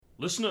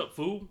Listen up,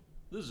 fool.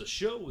 This is a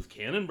show with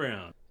Cannon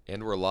Brown.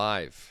 And we're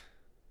live.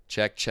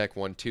 Check,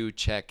 1 2,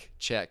 check.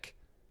 Check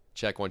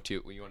 1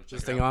 2. You want to check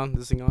This thing on?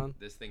 This thing on?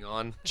 This thing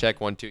on.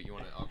 Check 1 2. You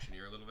want to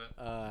auctioneer a little bit?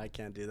 I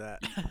can't do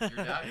that.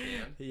 Your dad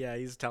can. Yeah,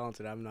 he's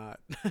talented. I'm not.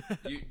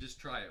 You just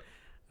try it.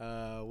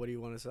 What do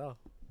you want to sell?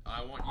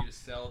 I want you to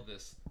sell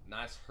this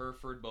nice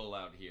Hereford bull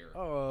out here.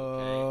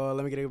 Oh,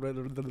 Let me get it.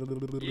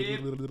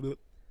 Yep.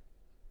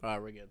 All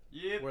right, we're good.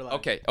 Yep. We're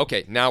live.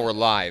 Okay. Now we're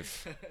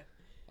live.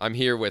 I'm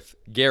here with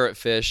Garrett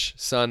Fish,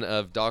 son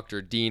of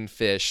Dr. Dean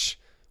Fish.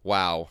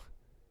 Wow.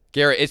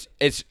 Garrett,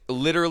 it's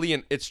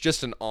literally it's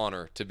just an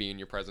honor to be in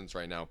your presence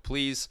right now.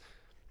 Please,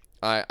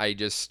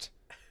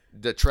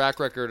 the track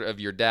record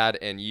of your dad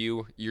and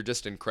you're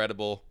just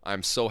incredible.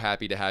 I'm so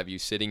happy to have you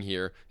sitting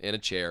here in a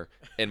chair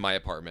in my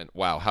apartment.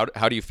 Wow.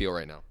 How do you feel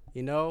right now?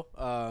 You know,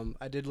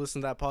 I did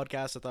listen to that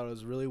podcast. I thought it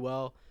was really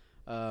well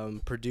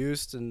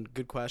produced and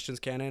good questions,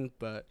 Cannon.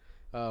 But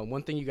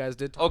one thing you guys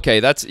did talk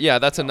that's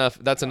enough.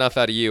 That's enough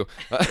out of you.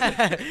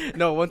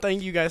 No, one thing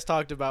you guys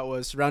talked about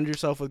was surround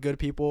yourself with good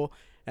people.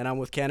 And I'm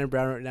with Cannon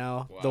Brown right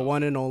now, Wow. the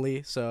one and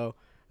only. So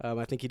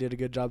I think he did a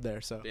good job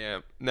there. So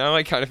Damn. Now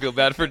I kind of feel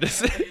bad for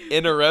just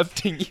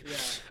interrupting you. Yeah,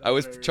 I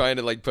was very trying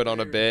to put on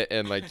a bit,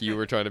 and you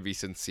were trying to be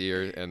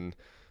sincere. And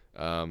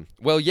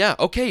well, yeah.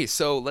 Okay,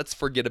 so let's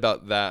forget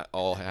about that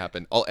all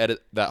happened. I'll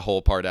edit that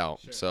whole part out,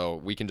 so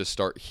we can just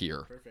start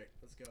here. Perfect.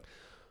 Let's go.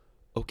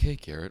 Okay,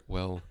 Garrett.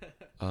 Well,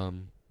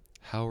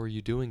 how are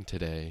you doing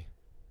today?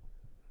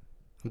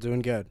 I'm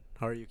doing good.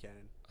 How are you,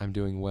 Cannon? I'm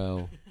doing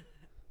well.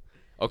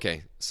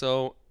 Okay,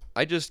 so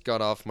I just got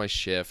off my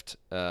shift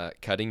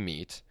cutting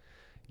meat.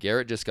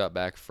 Garrett just got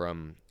back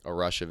from a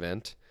rush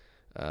event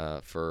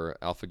for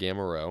Alpha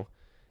Gamma Rho,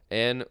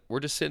 and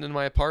we're just sitting in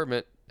my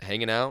apartment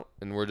hanging out,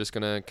 and we're just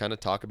going to kind of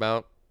talk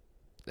about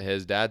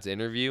his dad's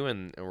interview,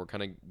 and we're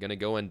kind of going to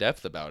go in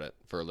depth about it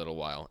for a little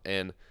while.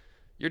 And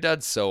your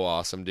dad's so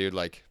awesome, dude.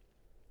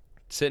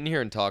 Sitting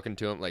here and talking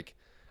to him,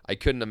 I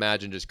couldn't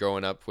imagine just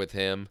growing up with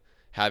him,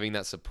 having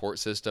that support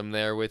system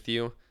there with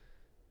you.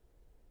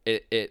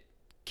 It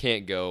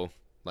can't go,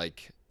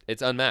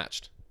 it's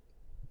unmatched.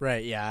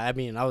 Right, yeah. I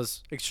mean, I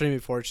was extremely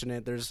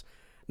fortunate. There's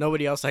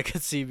nobody else I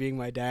could see being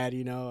my dad,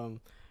 you know.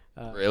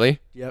 Really?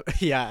 Yep.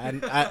 Yeah,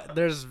 and I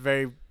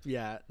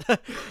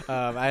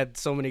had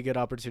so many good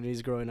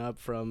opportunities growing up,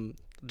 from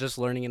just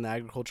learning in the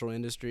agricultural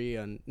industry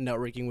and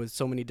networking with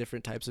so many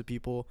different types of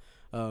people,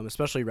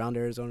 especially around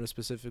Arizona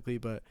specifically.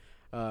 But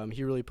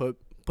he really put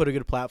a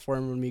good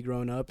platform on me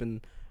growing up, and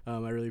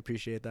I really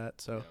appreciate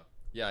that. So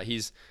yeah,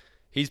 he's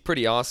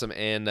pretty awesome,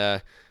 and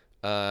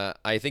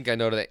I think I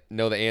know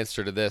the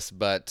answer to this,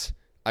 but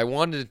I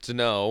wanted to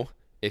know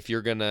if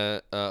you're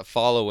gonna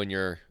follow in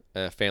your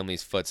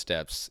family's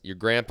footsteps. Your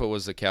grandpa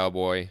was a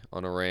cowboy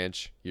on a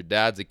ranch. Your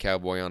dad's a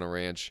cowboy on a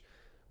ranch.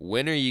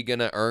 When are you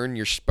gonna earn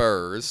your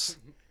spurs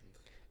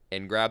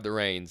and grab the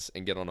reins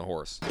and get on a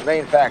horse? The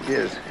main fact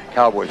is,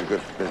 cowboys are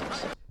good for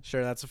business.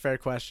 Sure, that's a fair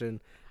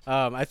question.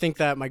 I think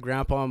that my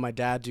grandpa and my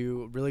dad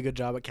do a really good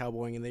job at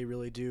cowboying, and they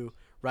really do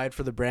ride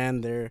for the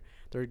brand. They're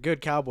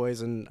good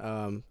cowboys, and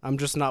I'm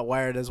just not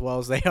wired as well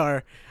as they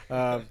are.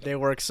 They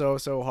work so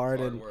hard,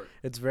 and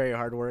it's very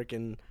hard work.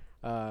 And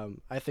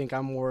I think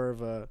I'm more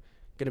of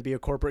gonna be a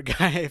corporate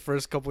guy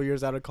first couple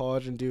years out of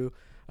college and do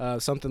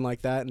something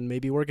like that, and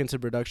maybe work into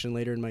production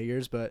later in my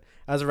years. But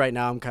as of right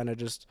now, I'm kind of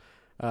just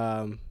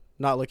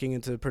not looking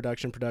into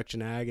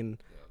production ag,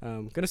 and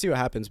gonna see what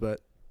happens.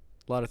 But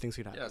a lot of things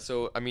could happen. Yeah,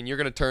 so I mean, you're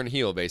gonna turn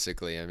heel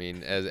basically. I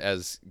mean,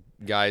 as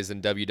guys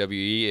in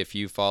WWE, if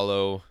you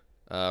follow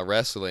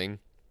wrestling,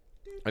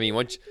 I mean,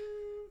 once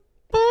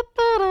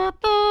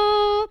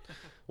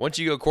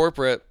you go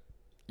corporate,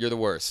 you're the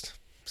worst.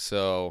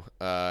 So,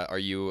 are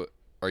you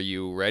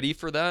ready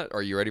for that?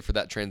 Are you ready for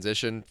that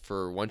transition?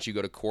 For once you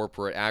go to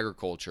corporate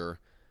agriculture,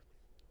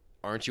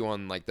 aren't you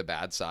on the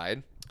bad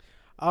side?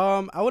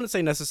 I wouldn't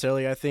say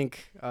necessarily. I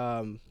think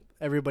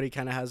everybody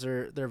kind of has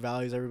their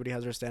values. Everybody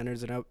has their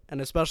standards,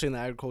 and especially in the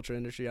agriculture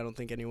industry, I don't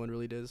think anyone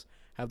really does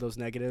have those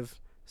negative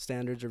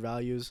standards or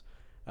values.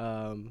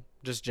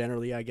 Just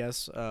generally, I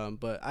guess.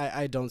 But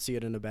I don't see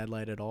it in a bad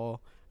light at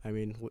all. I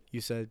mean,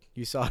 you said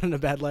you saw it in a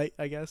bad light,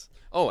 I guess.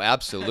 Oh,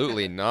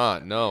 absolutely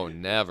not. No,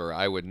 never.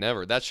 I would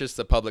never. That's just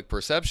the public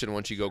perception.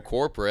 Once you go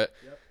corporate,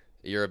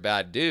 you're a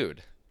bad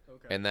dude.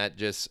 Okay. And that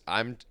just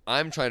I'm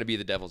trying to be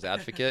the devil's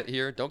advocate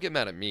here. Don't get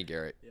mad at me,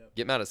 Garrett.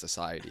 Get mad at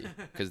society,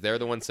 because they're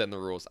the ones setting the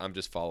rules. I'm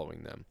just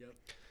following them.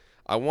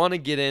 I want to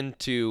get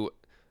into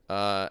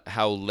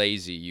how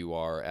lazy you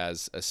are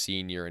as a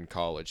senior in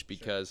college,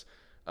 because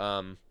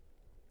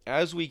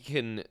as we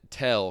can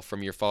tell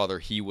from your father,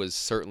 he was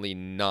certainly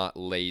not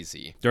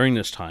lazy. During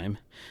this time,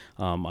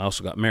 I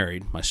also got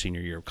married my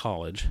senior year of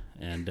college,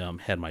 and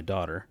had my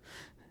daughter,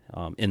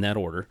 in that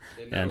order.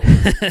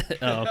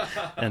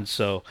 And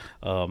so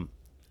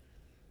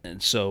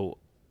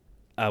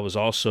I was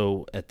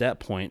also, at that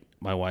point,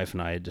 my wife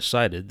and I had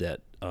decided that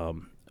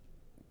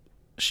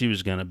she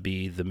was going to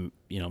be the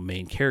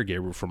main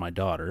caregiver for my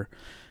daughter.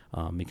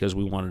 because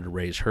we wanted to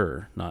raise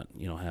her, not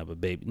have a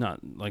baby. Not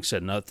like I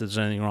said, not that there's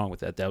anything wrong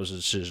with that. That was a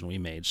decision we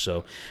made.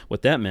 So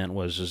what that meant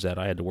is that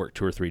I had to work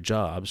 2 or 3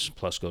 jobs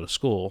plus go to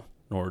school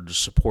in order to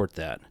support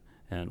that,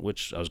 and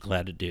which I was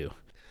glad to do.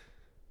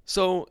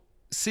 So,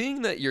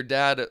 seeing that your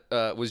dad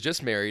was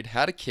just married,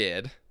 had a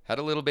kid, had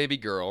a little baby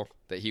girl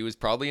that he was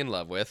probably in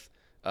love with,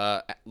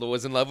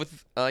 was in love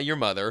with your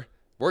mother,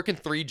 working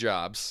 3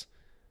 jobs,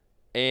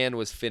 and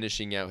was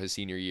finishing out his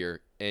senior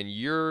year, and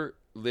you're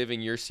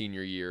living your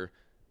senior year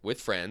with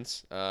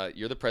friends.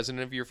 You're the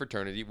president of your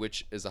fraternity,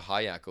 which is a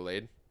high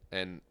accolade,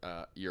 and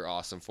you're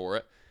awesome for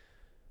it.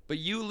 But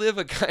you live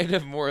a kind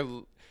of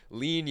more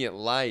lenient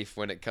life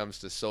when it comes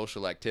to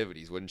social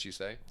activities, wouldn't you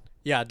say?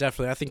 Yeah,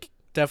 definitely. I think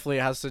definitely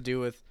it has to do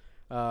with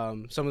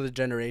some of the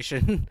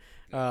generation,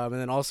 and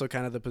then also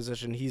kind of the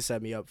position he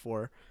set me up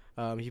for.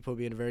 He put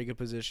me in a very good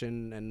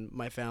position, and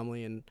my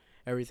family and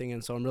everything,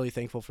 and so I'm really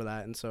thankful for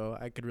that. And so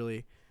I could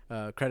really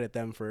credit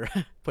them for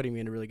putting me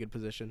in a really good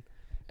position.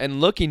 And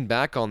looking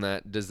back on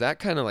that, does that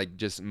kind of like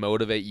just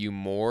motivate you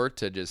more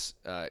to just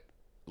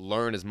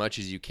learn as much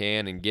as you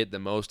can and get the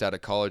most out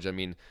of college? I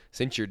mean,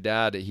 since your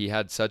dad, he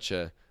had such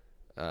a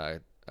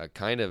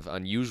kind of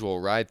unusual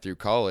ride through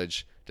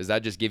college, does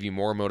that just give you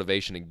more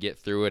motivation to get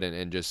through it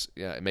and just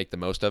make the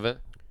most of it?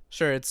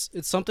 Sure, it's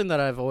something that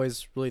I've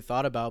always really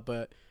thought about,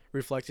 but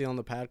reflecting on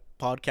the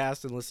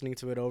podcast and listening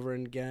to it over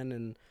and again,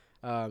 and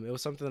it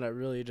was something that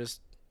really just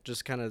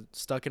kind of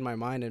stuck in my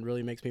mind and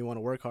really makes me want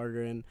to work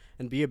harder and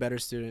be a better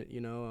student.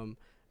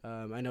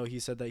 I know he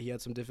said that he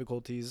had some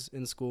difficulties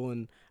in school,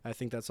 and I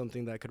think that's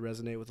something that could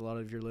resonate with a lot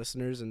of your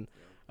listeners. And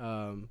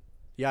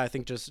I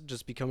think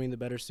just becoming the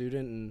better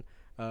student, and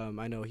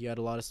I know he had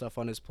a lot of stuff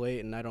on his plate,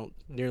 and I don't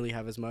nearly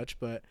have as much,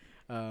 but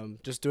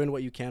just doing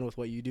what you can with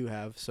what you do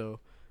have. So,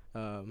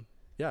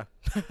 yeah.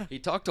 He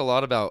talked a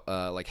lot about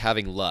like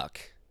having luck,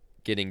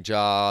 getting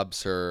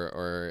jobs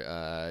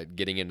or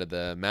getting into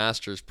the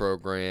master's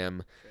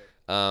program.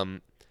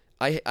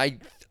 I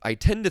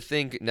tend to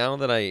think now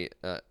that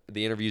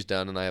the interview's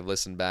done and I have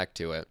listened back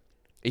to it,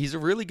 he's a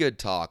really good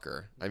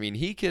talker. I mean,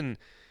 he can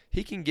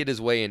get his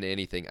way into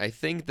anything. I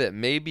think that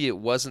maybe it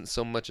wasn't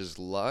so much as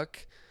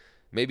luck.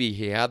 Maybe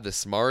he had the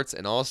smarts,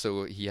 and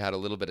also he had a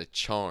little bit of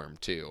charm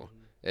too.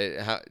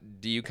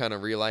 Do you kind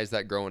of realize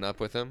that growing up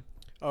with him?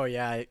 Oh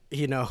yeah,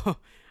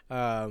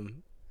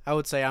 I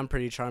would say I'm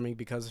pretty charming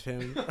because of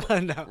him.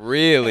 No.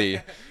 Really?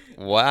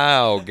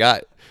 Wow.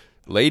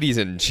 Ladies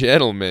and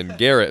gentlemen,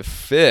 Garrett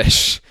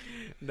Fish.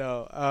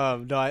 No,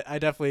 I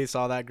definitely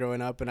saw that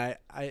growing up, and I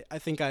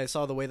think I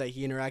saw the way that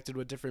he interacted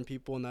with different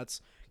people, and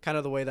that's kind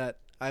of the way that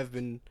I've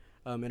been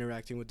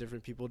interacting with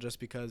different people, just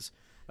because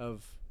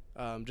of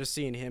just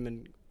seeing him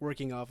and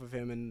working off of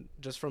him, and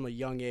just from a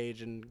young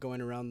age and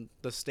going around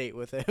the state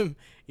with him,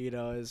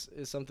 is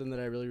something that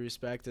I really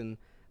respect and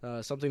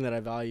something that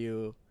I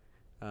value.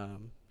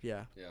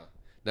 Yeah.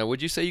 Now,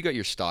 would you say you got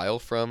your style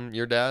from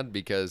your dad?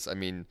 Because, I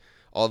mean,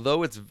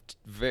 although it's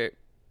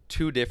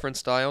two different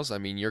styles, I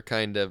mean, you're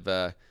kind of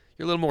you're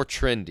a little more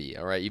trendy,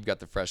 all right? You've got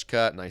the fresh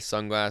cut, nice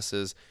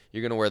sunglasses.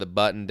 You're going to wear the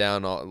button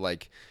down.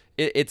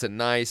 It's a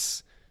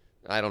nice,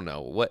 I don't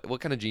know.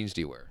 What kind of jeans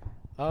do you wear?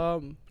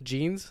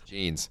 Jeans.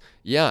 Jeans.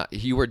 Yeah,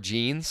 you wear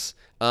jeans.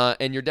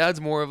 And your dad's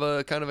more of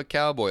a kind of a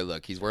cowboy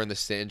look. He's wearing the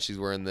cinch. He's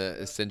wearing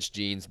the cinched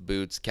jeans,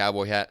 boots,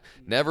 cowboy hat.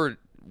 Never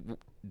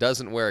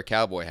doesn't wear a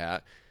cowboy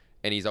hat.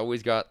 And he's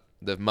always got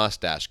the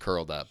mustache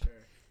curled up. Sure.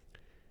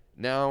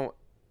 Now,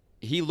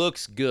 he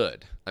looks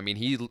good. I mean,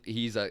 he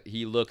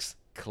looks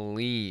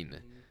clean.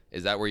 Mm-hmm.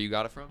 Is that where you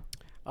got it from?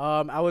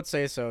 I would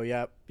say so.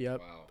 Yep.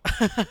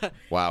 Wow.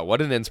 Wow,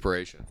 what an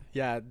inspiration.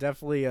 Yeah,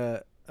 definitely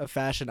a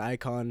fashion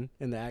icon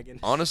in the ag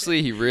industry.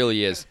 Honestly, he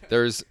really is.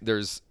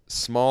 There's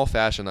small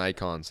fashion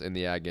icons in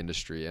the ag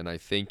industry, and I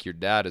think your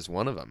dad is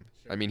one of them.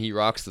 Sure. I mean, he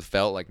rocks the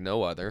felt like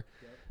no other.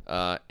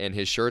 Yep. And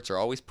his shirts are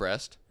always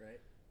pressed. Right.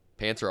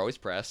 Pants are always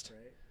pressed.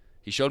 Right.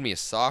 He showed me his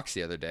socks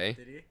the other day.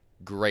 Did he?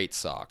 Great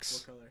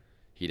socks. What color?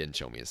 He didn't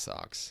show me his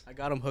socks. I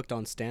got him hooked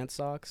on Stance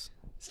socks.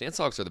 Stance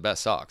socks are the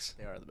best socks.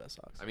 They are the best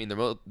socks. I mean,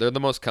 they're the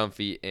most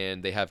comfy,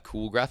 and they have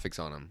cool graphics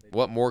on them.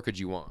 What more could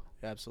you want?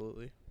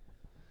 Absolutely.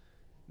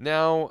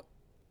 Now,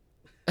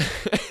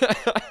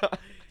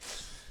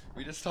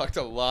 we just talked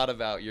a lot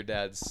about your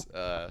dad's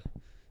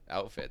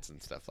outfits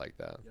and stuff like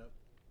that. Yep.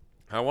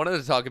 I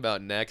wanted to talk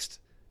about next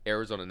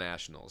Arizona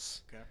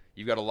Nationals. Okay.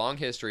 You've got a long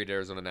history at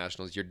Arizona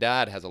Nationals. Your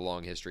dad has a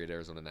long history at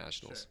Arizona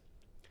Nationals. Sure.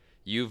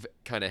 You've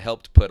kind of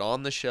helped put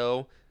on the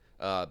show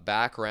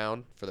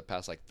background for the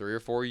past 3 or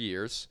 4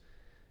 years.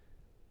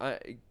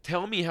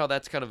 Tell me how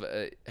that's kind of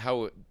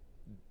how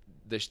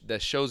the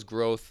show's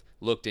growth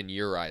looked in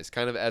your eyes,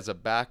 kind of as a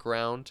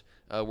background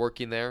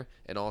working there,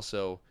 and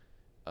also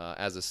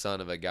as a son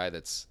of a guy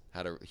that's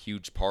had a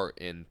huge part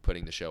in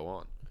putting the show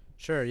on.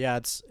 Sure. Yeah,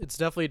 it's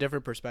definitely a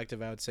different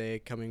perspective, I would say,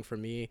 coming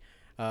from me.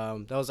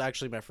 That was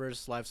actually my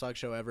first livestock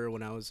show ever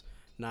when I was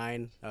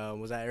 9.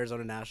 Was at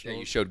Arizona Nationals. Yeah,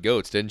 you showed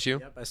goats, didn't you?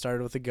 Yep, I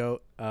started with a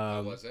goat.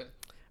 How was it?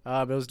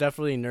 It was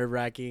definitely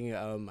nerve-wracking.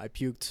 I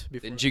puked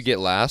before. Didn't you get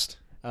last?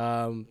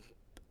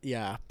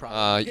 Yeah,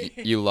 probably.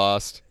 You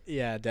lost.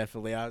 Yeah,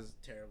 definitely. I was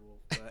terrible,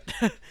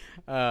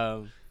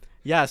 but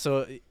yeah.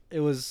 So it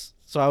was.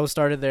 So I was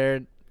started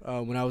there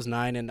when I was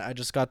 9, and I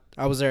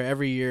was there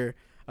every year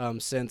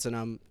since, and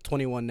I'm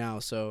 21 now.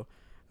 So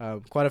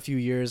quite a few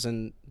years,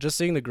 and just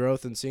seeing the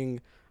growth and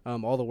seeing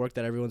all the work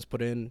that everyone's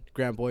put in.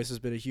 Grant Boyce has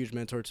been a huge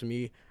mentor to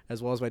me,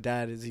 as well as my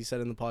dad, as he said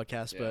in the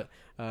podcast. Yeah.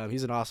 But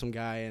he's an awesome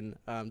guy, and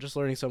just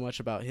learning so much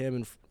about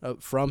him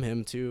and from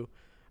him too.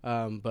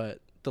 But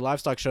the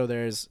livestock show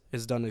there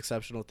has done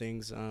exceptional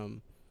things.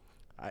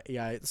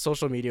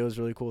 Social media was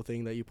a really cool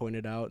thing that you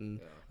pointed out, and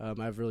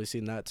I've really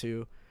seen that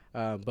too.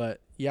 But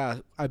yeah,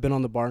 I've been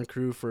on the barn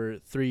crew for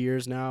 3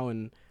 years now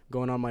and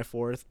going on my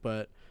 4th.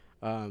 But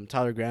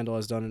Tyler Grandel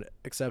has done an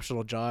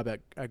exceptional job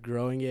at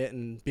growing it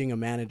and being a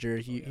manager.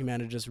 He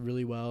manages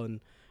really well,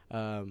 and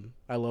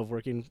I love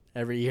working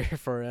every year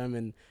for him.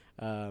 And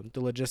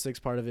the logistics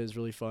part of it is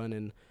really fun,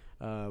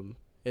 and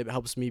it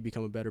helps me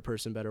become a better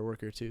person, better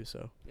worker too.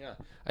 So yeah,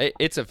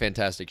 it's a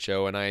fantastic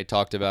show, and I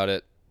talked about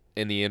it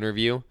in the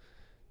interview,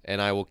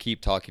 and I will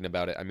keep talking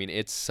about it. I mean,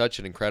 it's such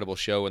an incredible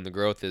show, and the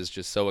growth is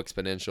just so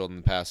exponential in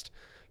the past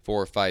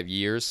 4 or 5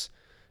 years.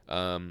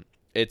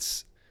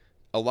 It's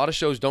a lot of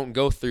shows don't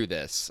go through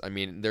this. I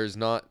mean, there's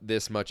not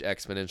this much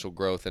exponential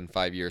growth in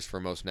 5 years for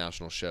most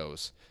national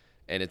shows,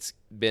 and it's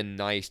been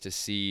nice to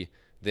see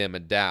them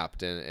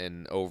adapt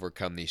and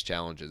overcome these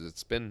challenges.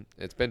 It's been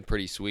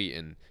pretty sweet,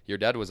 and your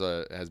dad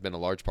has been a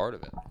large part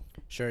of it.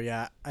 sure,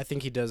 yeah, I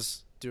think he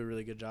does do a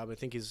really good job. I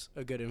think he's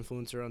a good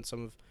influencer on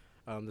some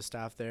of the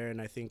staff there, and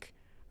I think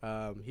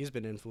he's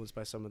been influenced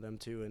by some of them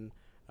too.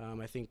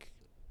 And I think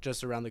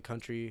just around the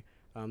country,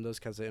 those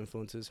kinds of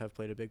influences have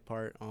played a big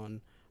part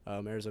on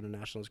Arizona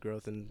Nationals'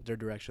 growth and their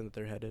direction that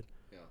they're headed.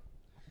 Yeah.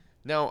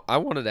 Now, I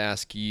wanted to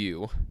ask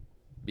you,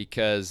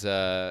 because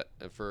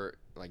for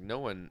like no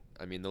one,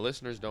 I mean, the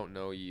listeners don't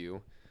know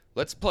you.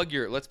 Let's plug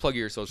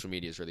your social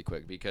medias really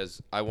quick,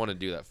 because I want to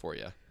do that for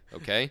you.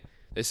 Okay,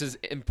 this is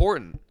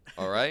important.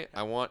 All right,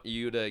 I want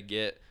you to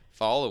get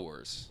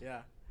followers.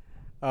 Yeah.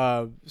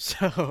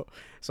 So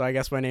I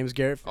guess my name's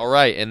Garrett. All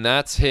right, and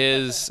that's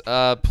his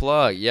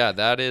plug. Yeah,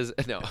 that is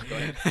no. Go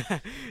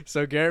ahead.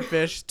 So Garrett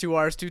Fish, 2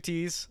 R's, 2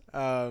 T's.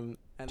 2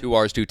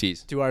 R's, 2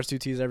 T's. 2 R's, 2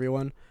 T's.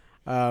 Everyone.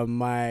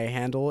 My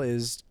handle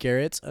is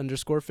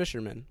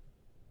Garrett_Fisherman.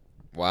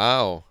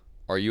 Wow,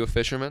 are you a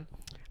fisherman?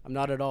 I'm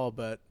not at all,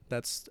 but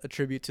that's a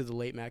tribute to the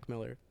late Mac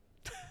Miller.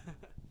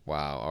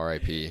 Wow,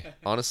 R.I.P.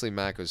 Honestly,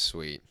 Mac was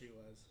sweet. He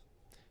was.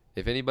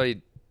 If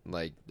anybody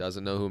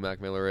doesn't know who Mac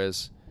Miller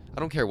is,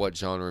 I don't care what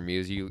genre of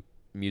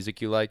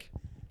music you like,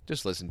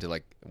 just listen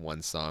to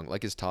one song,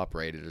 like his Top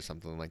Rated or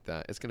something like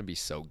that. It's gonna be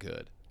so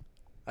good.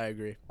 I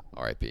agree.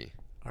 R.I.P.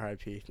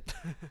 R.I.P.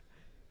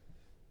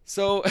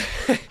 So,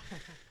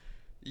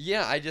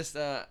 yeah, I just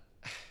I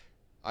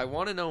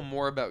want to know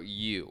more about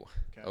you.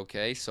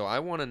 Okay, so I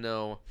want to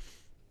know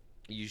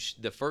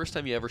the first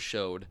time you ever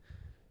showed,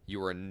 you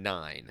were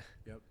 9.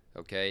 Yep.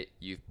 Okay,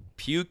 you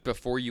puked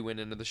before you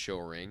went into the show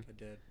ring. I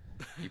did.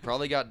 You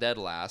probably got dead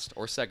last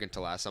or second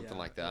to last, something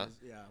like that.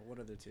 One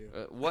of the two.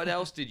 What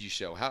else did you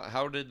show?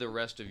 How did the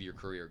rest of your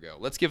career go?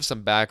 Let's give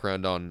some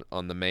background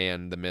on the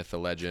man, the myth, the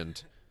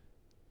legend,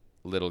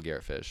 little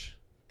Garrett Fish,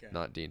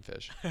 not Dean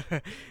Fish.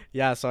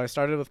 Yeah, so I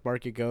started with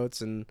market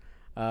goats, and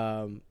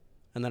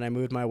then I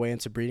moved my way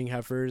into breeding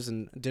heifers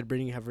and did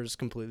breeding heifers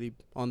completely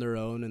on their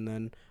own, and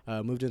then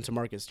moved into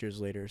market steers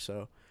later.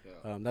 So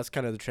that's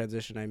kind of the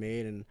transition I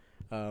made, and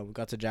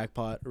got to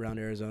jackpot around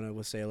Arizona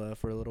with Selah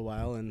for a little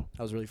while, and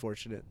I was really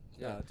fortunate to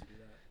do that.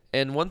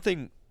 And one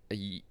thing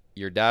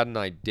your dad and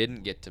I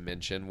didn't get to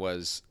mention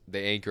was the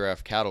Anchor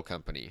F Cattle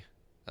Company,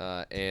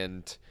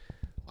 and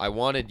I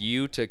wanted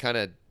you to kind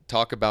of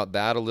talk about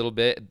that a little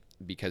bit,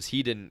 because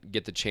he didn't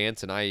get the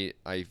chance, and I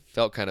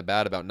felt kind of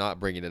bad about not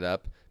bringing it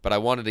up. But I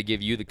wanted to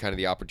give you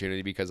the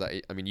opportunity, because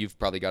I mean you've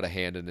probably got a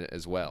hand in it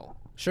as well.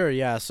 Sure,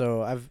 yeah.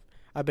 So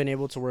I've been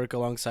able to work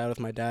alongside with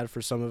my dad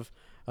for some of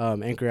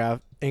Anchor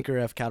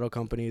F Cattle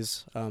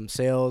Company's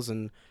sales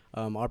and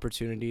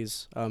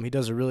opportunities. He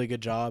does a really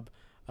good job.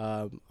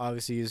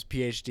 Obviously, he's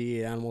PhD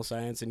in animal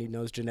science, and he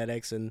knows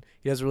genetics, and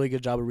he does a really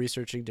good job of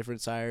researching different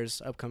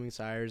sires, upcoming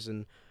sires,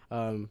 and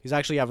he's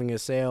actually having a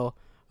sale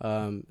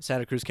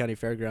Santa Cruz County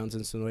Fairgrounds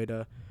in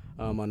Sonoita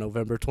on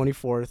November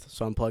 24th.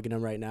 So I'm plugging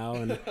him right now,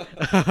 and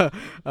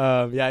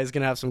yeah, he's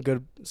gonna have some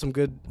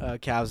good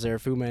calves there.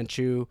 Fu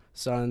Manchu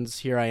sons,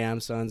 Here I Am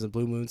sons, and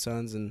Blue Moon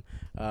sons, and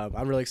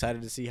I'm really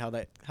excited to see how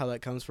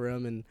that comes for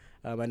him. And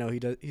I know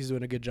he's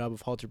doing a good job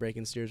of halter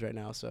breaking steers right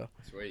now. So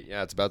sweet,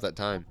 yeah, it's about that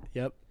time.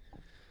 Yep.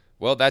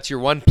 Well, that's your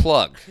one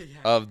plug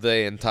of the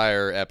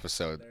entire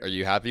episode. Are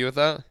you happy with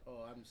that?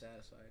 Oh, I'm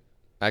satisfied.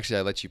 Actually,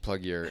 I let you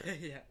plug your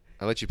Yeah.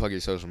 I let you plug your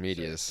social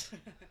medias. Sure.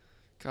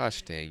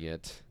 Gosh dang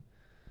it.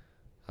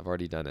 I've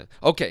already done it.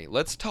 Okay,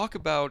 let's talk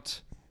about,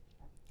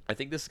 I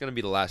think this is going to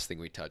be the last thing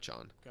we touch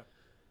on. Okay.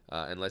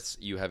 Unless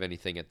you have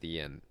anything at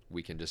the end,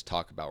 we can just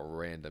talk about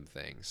random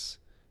things.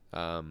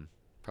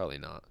 Probably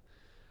not.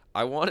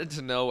 I wanted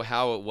to know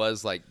how it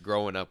was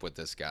growing up with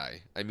this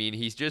guy. I mean,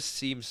 he just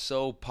seems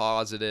so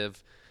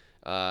positive.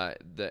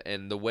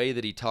 the way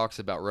that he talks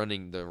about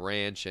running the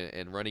ranch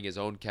and running his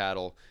own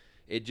cattle,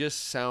 it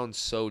just sounds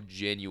so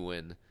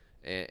genuine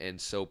and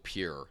so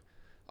pure.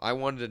 I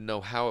wanted to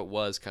know how it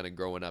was kind of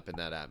growing up in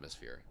that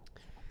atmosphere.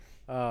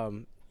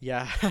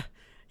 Yeah,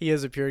 he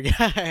is a pure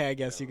guy, I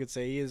guess you could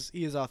say.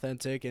 He is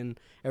authentic in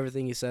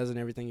everything he says and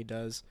everything he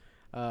does.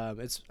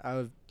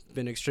 I've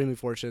been extremely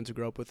fortunate to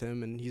grow up with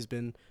him, and he's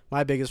been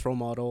my biggest role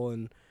model.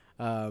 And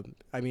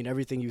I mean,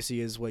 everything you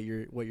see is what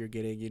you're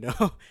getting. You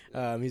know,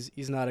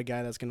 he's not a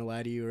guy that's gonna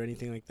lie to you or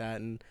anything like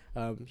that. And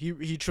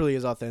he truly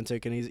is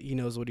authentic, and he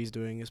knows what he's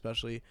doing,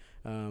 especially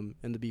in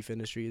the beef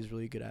industry. He's a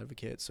really good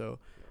advocate. So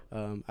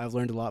I've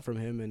learned a lot from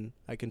him, and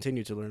I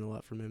continue to learn a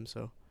lot from him.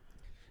 So.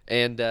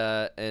 And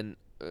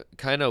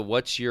kind of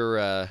what's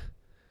your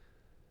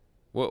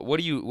what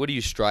are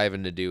you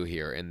striving to do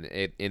here in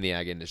the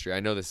ag industry? I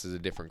know this is a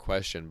different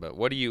question, but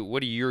what are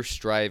you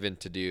striving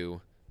to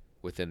do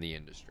within the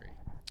industry?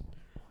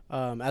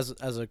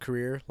 As a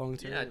career, long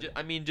term. Yeah,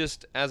 I mean,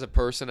 just as a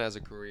person, as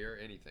a career,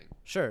 anything.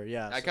 Sure.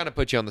 Yeah. I kind of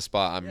put you on the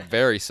spot. I'm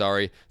very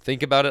sorry.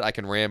 Think about it. I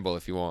can ramble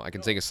if you want. I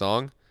can sing a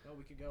song. Oh,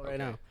 we could go right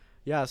now.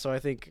 Yeah. So I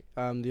think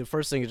the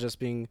first thing is just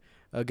being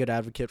a good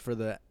advocate for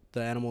the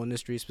animal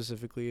industry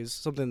specifically is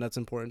something that's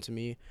important to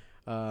me.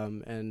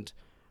 And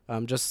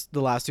just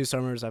the last 2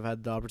 summers, I've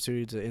had the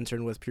opportunity to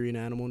intern with Purina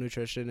Animal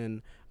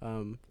Nutrition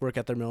and work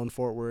at their mill in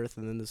Fort Worth.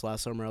 And then this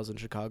last summer, I was in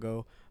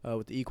Chicago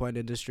with the equine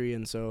industry.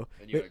 And so.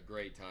 And you had a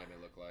great time,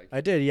 it looked like.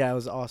 I did, yeah, it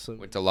was awesome.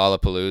 Went to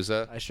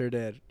Lollapalooza. I sure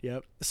did.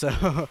 Yep.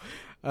 So,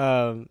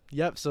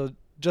 So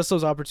just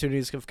those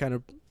opportunities have kind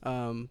of,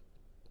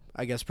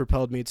 I guess,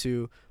 propelled me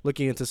to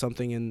looking into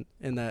something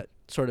in that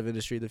sort of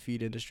industry, the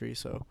feed industry.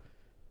 So.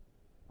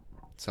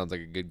 Sounds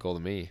like a good goal to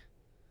me.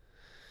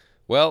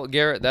 Well,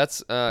 Garrett,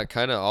 that's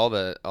kind of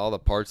all the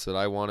parts that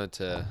I wanted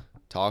to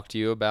talk to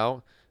you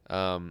about.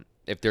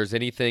 If there's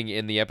anything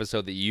in the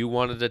episode that you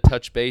wanted to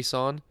touch base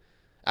on,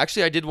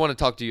 actually, I did want to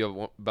talk to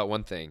you about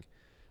one thing.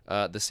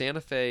 The Santa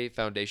Fe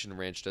Foundation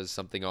Ranch does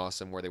something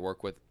awesome where they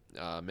work with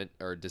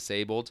mentally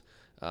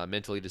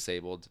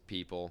disabled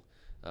people,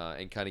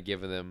 and kind of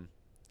give them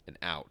an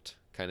out,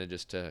 kind of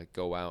just to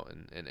go out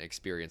and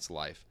experience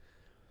life.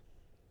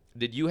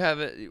 Did you have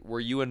it?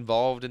 Were you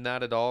involved in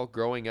that at all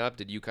growing up?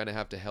 Did you kind of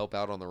have to help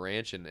out on the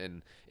ranch?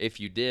 And if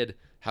you did,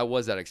 how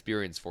was that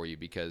experience for you?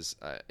 Because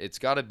it's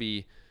got to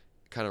be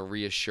kind of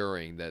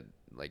reassuring that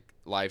like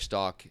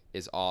livestock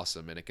is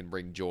awesome and it can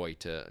bring joy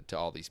to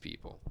all these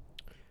people.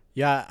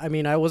 Yeah, I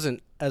mean, I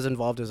wasn't as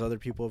involved as other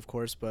people, of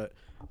course, but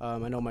I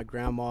know my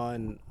grandma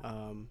and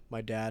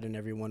my dad and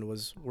everyone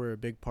were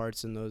big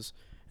parts in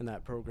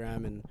that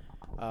program, and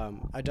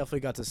I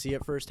definitely got to see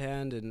it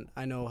firsthand, and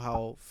I know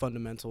how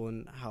fundamental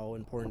and how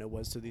important it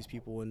was to these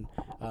people, and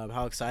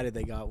how excited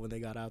they got when they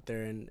got out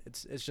there, and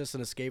it's just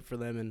an escape for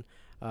them, and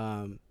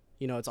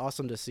it's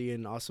awesome to see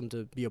and awesome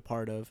to be a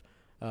part of.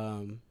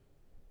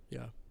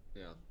 Yeah.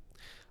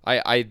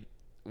 I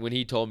when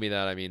he told me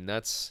that, I mean,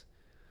 that's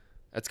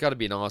got to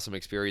be an awesome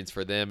experience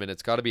for them, and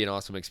it's got to be an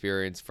awesome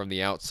experience from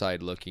the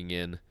outside looking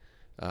in,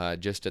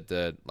 just at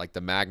the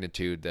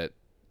magnitude that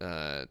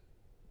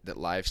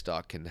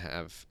livestock can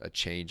have a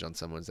change on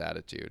someone's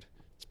attitude.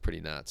 It's pretty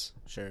nuts.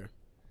 Sure. Do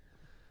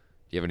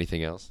you have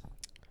anything else?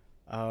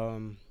 Do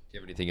you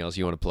have anything else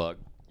you want to plug?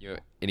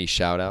 Any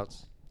shout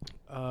outs?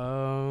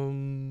 I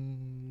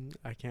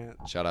can't.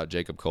 Shout out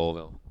Jacob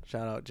Colville.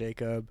 Shout out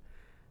Jacob.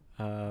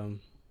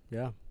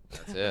 Yeah.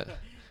 That's it.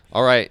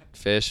 All right,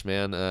 Fish,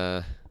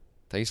 man.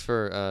 Thanks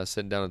for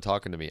sitting down and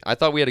talking to me. I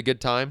thought we had a good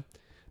time.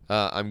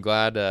 I'm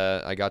glad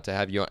I got to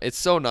have you on. It's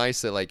so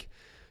nice that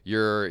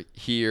you're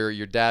here,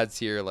 your dad's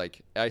here.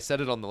 Like I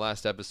said it on the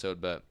last episode,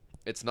 but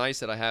it's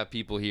nice that I have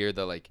people here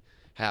that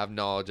have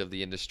knowledge of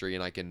the industry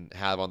and I can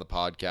have on the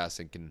podcast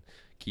and can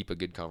keep a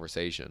good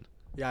conversation.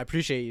 Yeah, I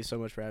appreciate you so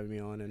much for having me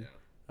on, and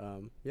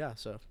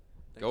so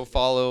go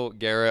follow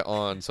Garrett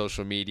on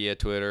social media,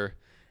 Twitter,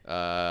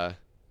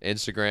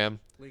 Instagram,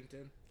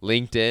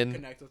 LinkedIn.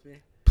 Connect with me.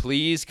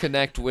 Please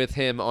connect with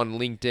him on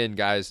LinkedIn,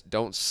 guys.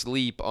 Don't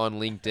sleep on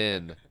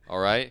LinkedIn. All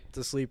right? It's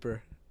a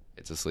sleeper.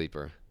 It's a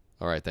sleeper.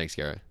 All right. Thanks,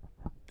 Garrett.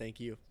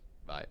 Thank you.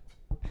 Bye.